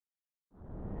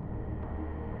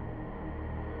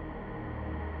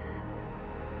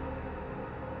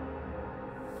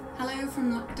Hello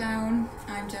from lockdown,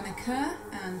 I'm Jenna Kerr,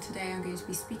 and today I'm going to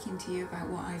be speaking to you about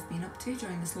what I've been up to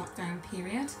during this lockdown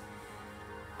period.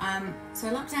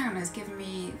 So lockdown has given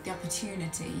me the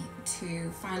opportunity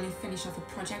to finally finish off a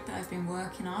project that I've been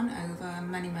working on over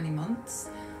many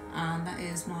months, and that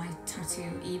is my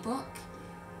tattoo ebook.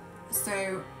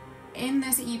 So in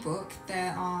this ebook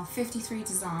there are 53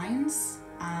 designs.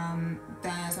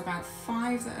 There's about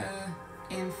 5 that are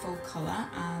in full colour,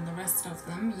 and the rest of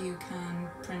them you can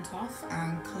print off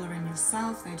and colour in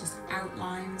yourself. They're just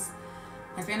outlines.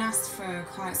 I've been asked for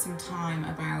quite some time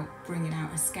about bringing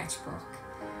out a sketchbook,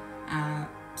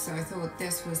 so I thought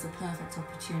this was the perfect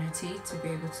opportunity to be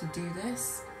able to do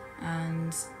this,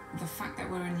 and the fact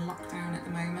that we're in lockdown at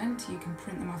the moment, you can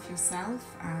print them off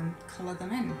yourself and colour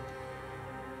them in.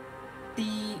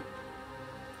 The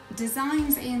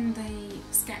designs in the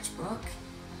sketchbook,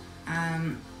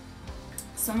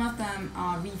 some of them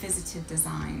are revisited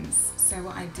designs. So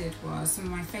what I did was, some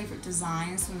of my favourite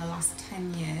designs from the last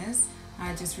 10 years,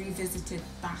 I just revisited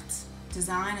that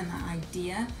design and that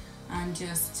idea and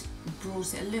just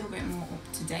brought it a little bit more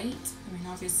up to date. I mean,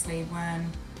 obviously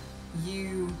when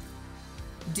you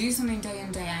do something day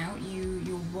in, day out,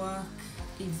 your work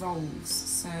evolves.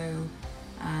 So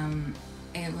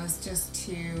it was just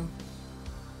to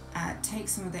take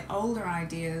some of the older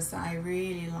ideas that I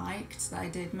really liked, that I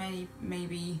did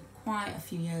maybe quite a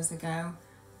few years ago,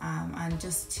 and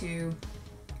just to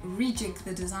rejig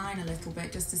the design a little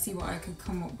bit, just to see what I could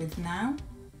come up with now.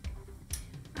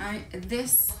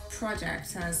 This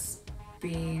project has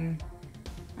been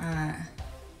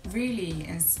really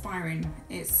inspiring.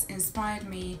 It's inspired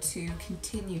me to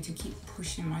continue to keep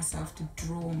pushing myself to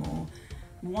draw more.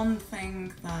 One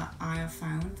thing that I have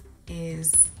found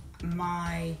is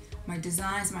my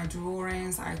designs, my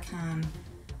drawings, I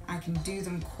can do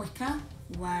them quicker,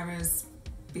 whereas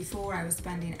before I was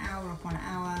spending hour upon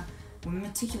hour with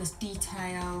meticulous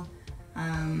detail,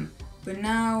 but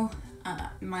now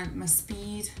my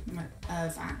speed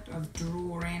of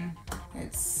drawing,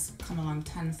 it's come along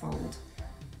tenfold.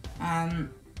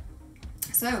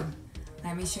 So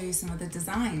let me show you some of the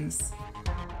designs.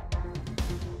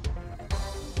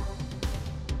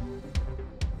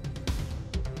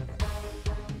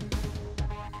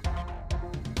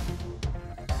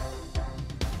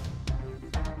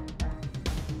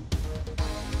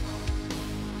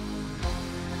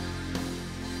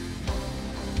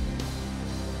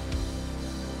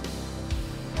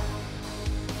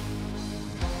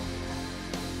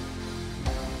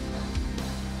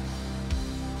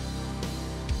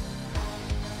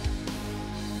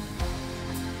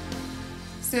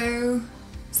 So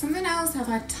something else I've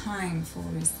had time for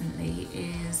recently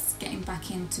is getting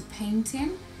back into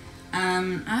painting.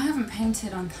 I haven't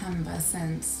painted on canvas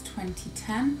since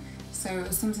 2010, so it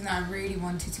was something that I really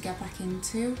wanted to get back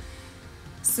into.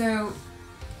 So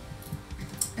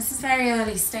this is very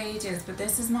early stages, but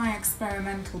this is my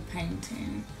experimental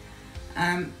painting.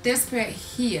 This bit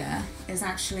here is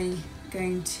actually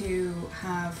going to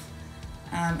have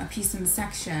a piece in the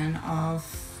section of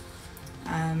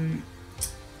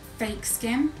fake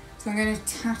skin, so I'm going to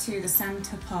tattoo the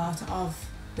centre part of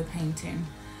the painting.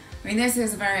 I mean, this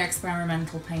is a very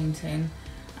experimental painting.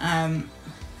 I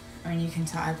mean, you can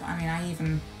tell, I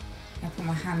put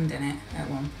my hand in it at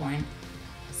one point,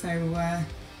 so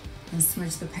and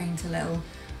smudge the paint a little,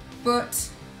 but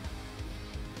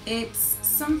it's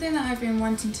something that I've been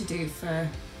wanting to do for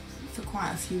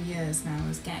quite a few years now,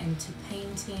 is get into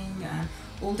painting,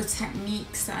 all the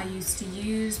techniques that I used to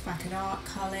use back at art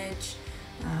college.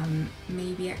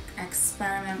 Maybe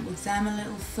experiment with them a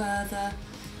little further,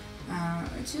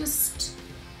 just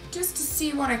to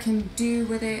see what I can do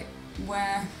with it,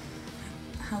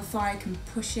 how far I can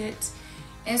push it.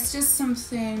 It's just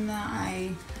something that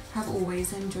I have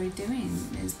always enjoyed doing,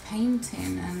 is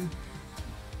painting, and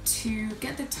to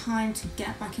get the time to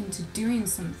get back into doing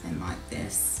something like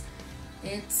this,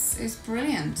 it's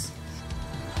brilliant.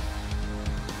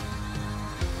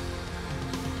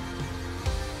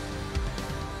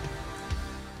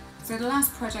 So the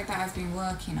last project that I've been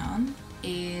working on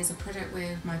is a project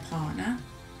with my partner,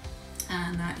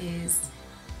 and that is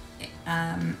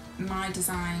my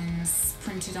designs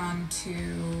printed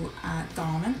onto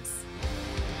garments.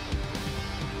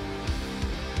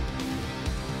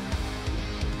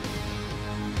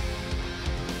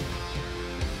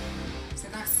 So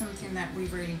that's something that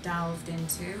we've really delved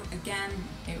into. Again,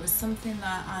 it was something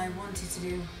that I wanted to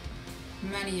do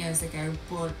many years ago,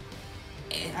 but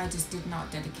I just did not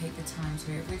dedicate the time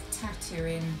to it. With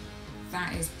tattooing,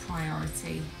 that is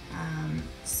priority.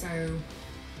 So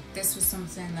this was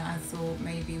something that I thought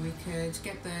maybe we could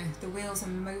get the wheels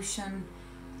in motion,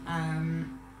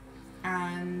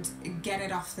 and get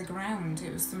it off the ground.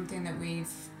 It was something that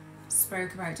we've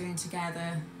spoke about doing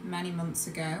together many months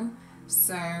ago,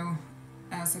 so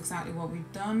that's exactly what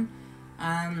we've done.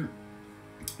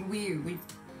 We've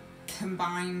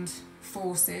combined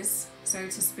forces, so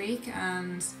to speak,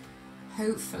 and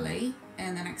hopefully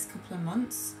in the next couple of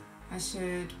months I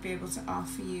should be able to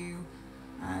offer you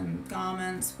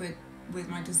garments with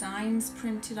my designs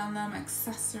printed on them,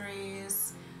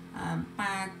 accessories,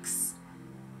 bags.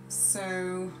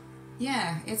 So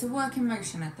yeah, it's a work in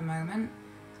motion at the moment,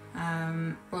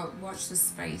 but watch the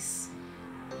space.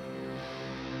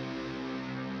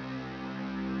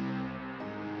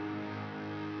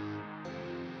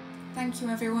 Thank you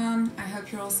everyone, I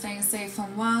hope you're all staying safe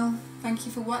and well. Thank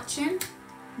you for watching.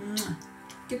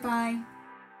 Goodbye.